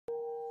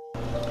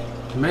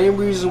The main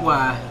reason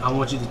why I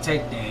want you to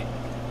take that,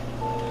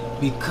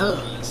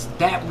 because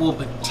that will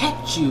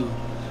protect you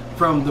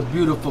from the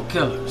beautiful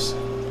killers.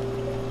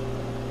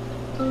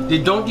 They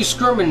don't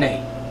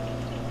discriminate.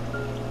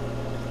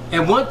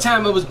 At one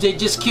time it was they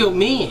just killed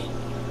men,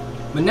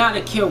 but now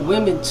they kill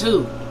women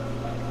too.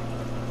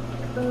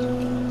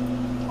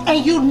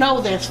 And you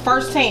know this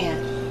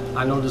firsthand.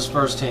 I know this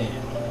firsthand.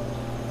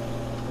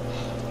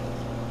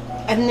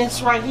 And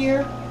this right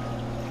here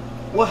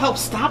will help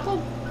stop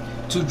them?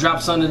 2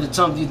 drops under the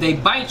tongue, they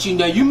bite you.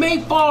 Now you may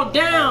fall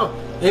down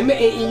and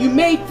you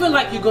may feel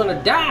like you're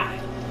gonna die.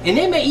 And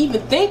they may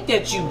even think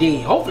that you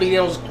did. Hopefully they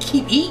don't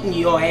keep eating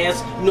your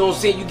ass, you know what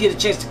I'm saying, you get a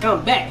chance to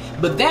come back.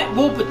 But that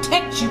will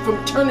protect you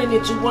from turning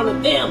into one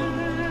of them.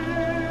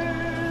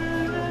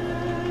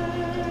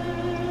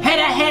 Had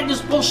I had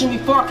this potion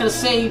before, I could have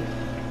saved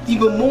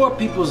even more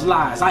people's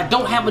lives. I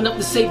don't have enough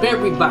to save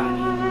everybody.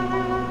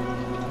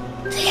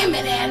 Damn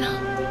it, Anna.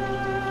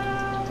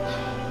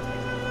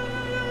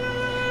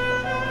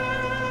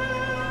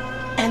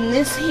 And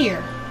this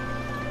here.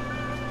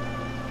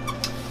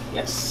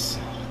 Yes.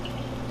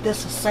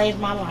 This will save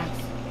my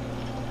life.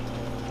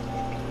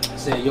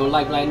 Say your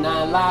life like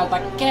 9 lives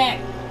like a cat.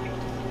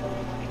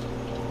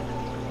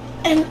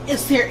 And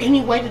is there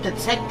any way to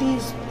detect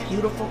these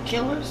beautiful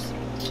killers?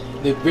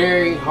 They're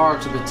very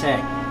hard to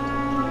detect.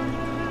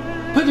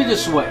 Put it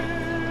this way.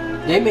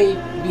 They may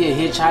be a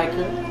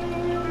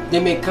hitchhiker. They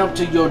may come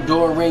to your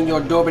door, ring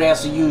your door, but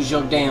has to use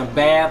your damn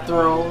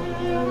bathroom.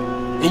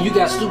 And you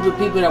got stupid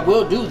people that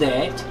will do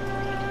that.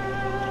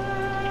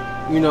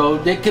 You know,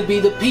 they could be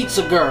the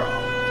pizza girl.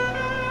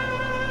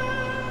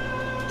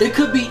 It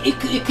could be. It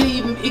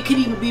could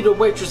even be the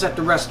waitress at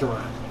the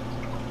restaurant.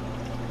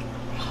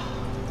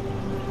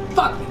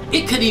 Fuck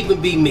it. It could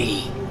even be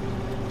me.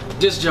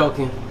 Just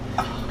joking.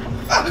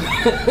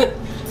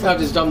 I'm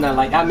just dumb that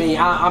like. I mean,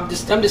 I'm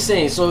just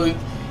saying. So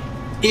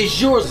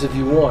it's yours if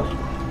you want it.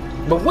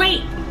 But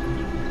wait,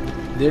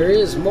 there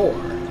is more.